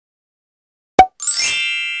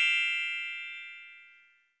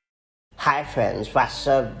Hi friends, what's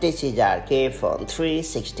up? This is our Phone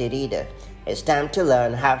 360 reader. It's time to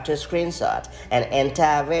learn how to screenshot an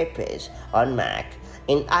entire web page on Mac.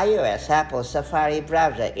 In iOS, Apple's Safari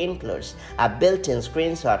browser includes a built-in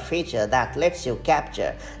screenshot feature that lets you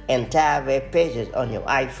capture entire web pages on your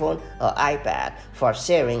iPhone or iPad for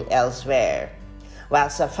sharing elsewhere. While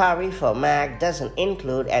Safari for Mac doesn't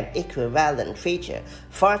include an equivalent feature,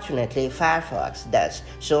 fortunately Firefox does.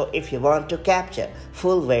 So if you want to capture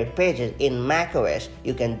full web pages in macOS,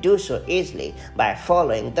 you can do so easily by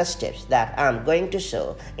following the steps that I'm going to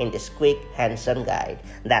show in this quick hands-on guide.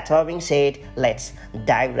 That all being said, let's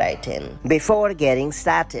dive right in. Before getting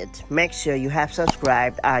started, make sure you have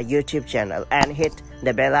subscribed our YouTube channel and hit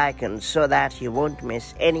the bell icon so that you won't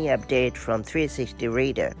miss any update from 360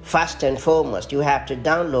 Reader. First and foremost, you have to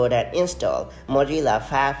download and install Mozilla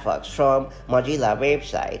Firefox from Mozilla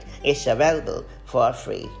website. It's available for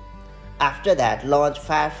free. After that, launch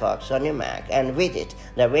Firefox on your Mac and visit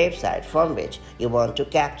the website from which you want to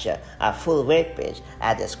capture a full web page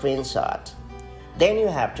as a screenshot. Then you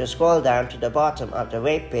have to scroll down to the bottom of the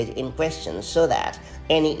web page in question so that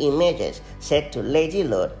any images set to lazy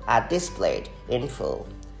load are displayed in full.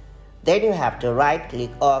 Then you have to right-click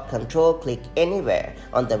or control-click anywhere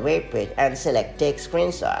on the web page and select Take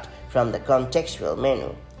Screenshot from the contextual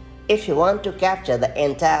menu. If you want to capture the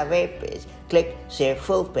entire web page, click Save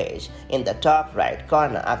Full Page in the top right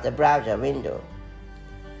corner of the browser window.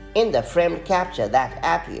 In the framed capture that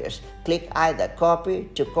appears, click either Copy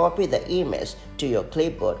to copy the image to your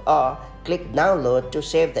clipboard or click Download to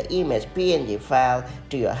save the image PNG file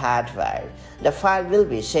to your hard drive. The file will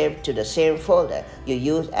be saved to the same folder you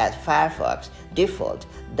use as Firefox default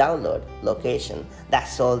download location.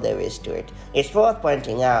 That's all there is to it. It's worth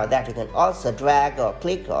pointing out that you can also drag or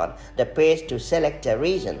click on the page to select a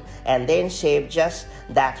region and then save just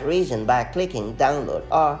that region by clicking Download,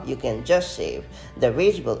 or you can just save the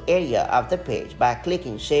visible area of the page by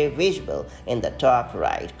clicking Save Visible in the top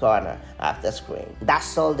right corner of the screen.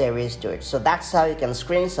 That's all there is to it. So that's how you can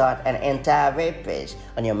screenshot an entire web page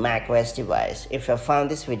on your macOS device. If you found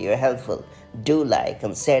this video helpful, do like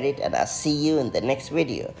and share it, and I'll see you in the next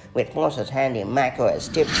video with more such handy macOS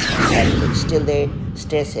tips and tricks. Till then,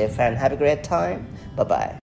 stay safe and have a great time. Bye-bye.